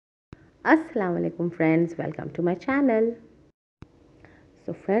Assalamu alaikum friends, welcome to my channel.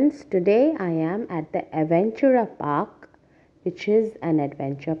 So friends, today I am at the Aventura Park, which is an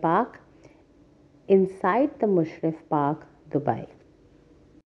adventure park inside the Mushrif Park, Dubai.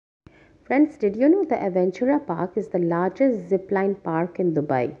 Friends, did you know the Aventura Park is the largest zipline park in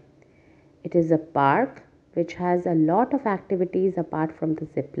Dubai? It is a park which has a lot of activities apart from the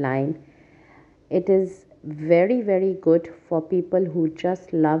zipline. It is very good for people who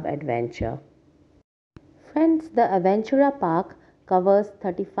just love adventure. Friends, the Aventura Park covers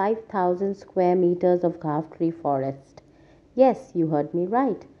 35,000 square meters of Gulf tree forest. Yes, you heard me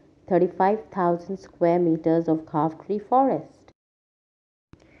right. 35,000 square meters of Gulf tree forest.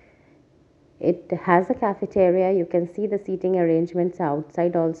 It has a cafeteria. You can see the seating arrangements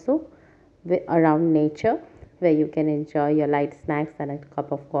outside also around nature, where you can enjoy your light snacks and a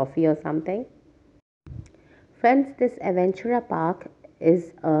cup of coffee or something. Friends, this Aventura Park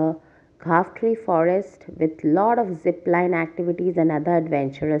is a Gulf tree forest with lot of zipline activities and other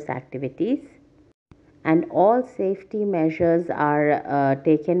adventurous activities. And all safety measures are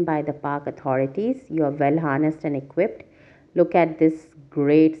taken by the park authorities. You are well harnessed and equipped. Look at this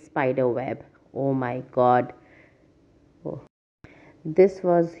great spider web. Oh my God. Oh. This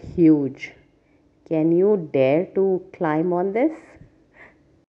was huge. Can you dare to climb on this?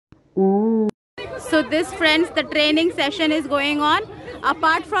 Ooh. So this friends, the training session is going on.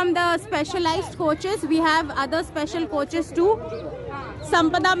 Apart from the specialized coaches, we have other special coaches too.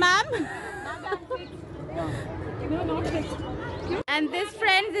 Sampada ma'am. And this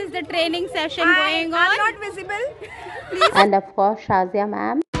friends is the training session going on. I'm not visible. Please. And of course Shazia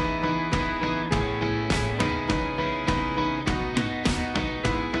ma'am.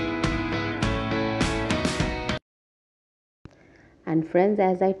 And friends,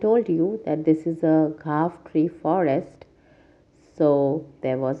 as I told you that this is a Gulf tree forest, so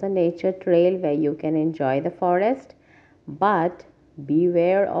there was a nature trail where you can enjoy the forest, but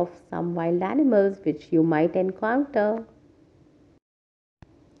beware of some wild animals which you might encounter.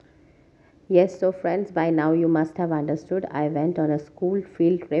 Yes, so friends, by now you must have understood I went on a school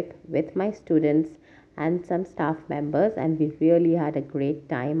field trip with my students and some staff members, and we really had a great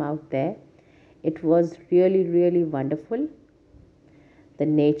time out there. It was really wonderful. The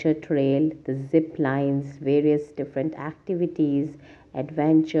nature trail, the zip lines, various different activities,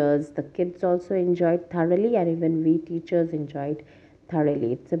 adventures. The kids also enjoyed thoroughly, and even we teachers enjoyed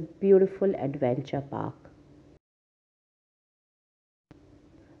thoroughly. It's a beautiful adventure park.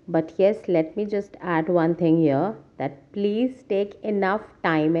 But yes, let me just add one thing here, that please take enough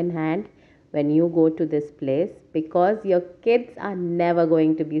time in hand when you go to this place, because your kids are never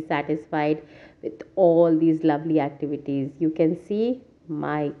going to be satisfied with all these lovely activities. You can see,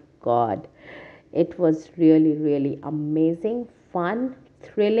 my God, it was really amazing, fun,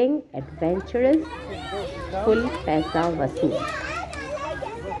 thrilling, adventurous, full paisa vasool.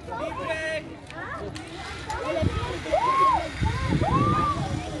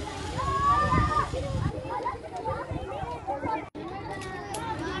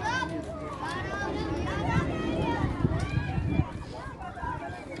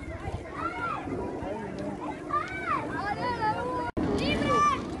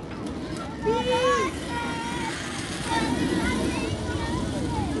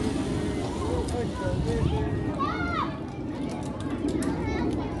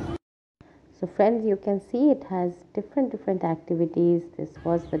 So friends, you can see it has different activities. This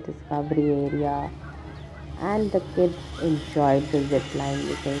was the discovery area, and the kids enjoyed the zip line.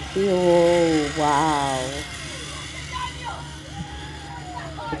 You can see, oh wow,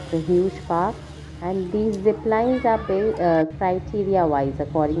 it's a huge park, and these zip lines are criteria wise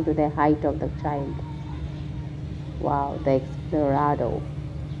according to the height of the child. Wow, the Explorado.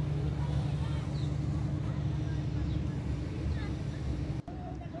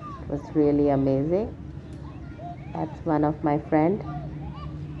 Was really amazing. That's one of my friend.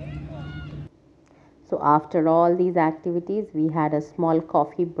 So after all these activities, we had a small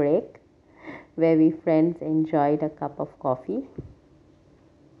coffee break where we friends enjoyed a cup of coffee.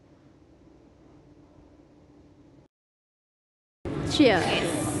 Cheers.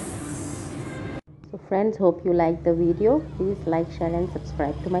 So friends, hope you liked the video. Please like, share and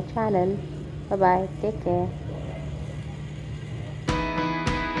subscribe to my channel. Bye bye. Take care.